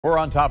We're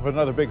on top of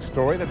another big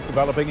story that's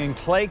developing in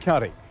Clay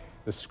County.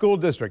 The school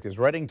district is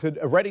ready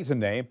to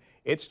name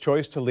its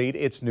choice to lead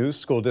its new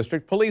school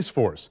district police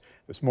force.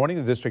 This morning,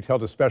 the district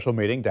held a special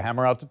meeting to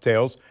hammer out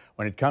details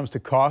when it comes to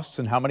costs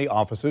and how many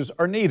officers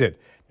are needed.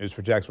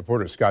 News4JAX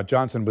reporter Scott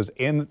Johnson was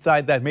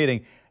inside that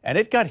meeting, and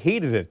it got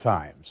heated at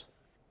times.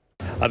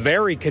 A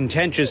very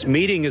contentious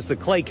meeting as the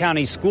Clay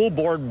County School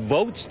Board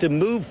votes to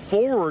move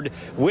forward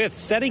with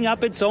setting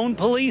up its own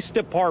police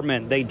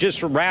department. They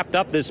just wrapped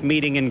up this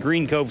meeting in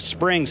Green Cove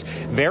Springs.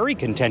 Very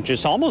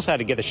contentious. Almost had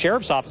to get the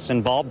sheriff's office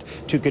involved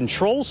to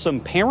control some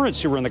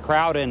parents who were in the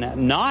crowd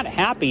and not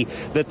happy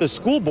that the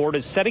school board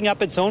is setting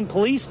up its own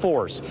police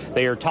force.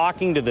 They are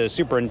talking to the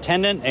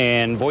superintendent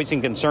and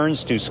voicing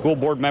concerns to school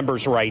board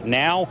members right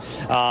now.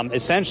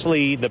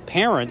 Essentially, the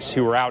parents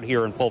who are out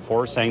here in full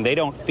force saying they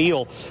don't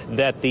feel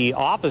that the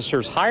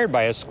officers hired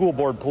by a school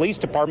board police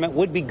department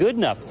would be good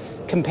enough,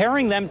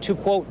 comparing them to,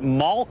 quote,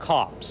 mall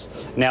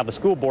cops. Now, the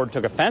school board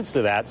took offense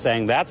to that,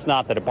 saying that's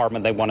not the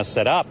department they want to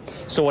set up.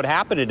 So what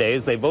happened today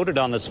is they voted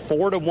on this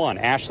 4-1.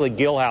 Ashley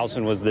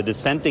Gilhousen was the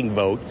dissenting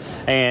vote,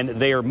 and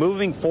they are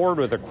moving forward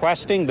with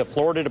requesting the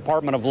Florida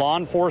Department of Law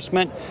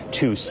Enforcement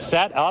to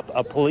set up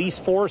a police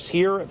force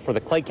here for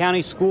the Clay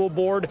County School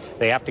Board.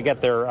 They have to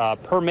get their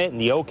permit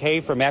and the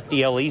okay from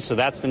FDLE, so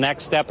that's the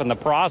next step in the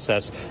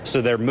process.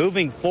 So they're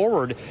moving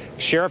forward.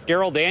 Sheriff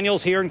Darrell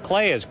Daniels here in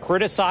Clay has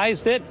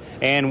criticized it,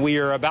 and we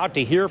are about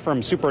to hear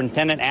from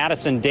Superintendent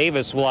Addison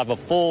Davis. We'll have a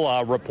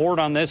full report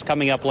on this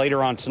coming up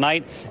later on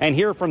tonight, and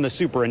hear from the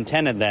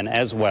superintendent then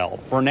as well.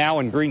 For now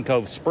in Green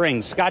Cove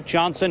Springs, Scott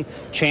Johnson,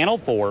 Channel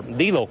 4,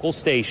 the local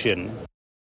station.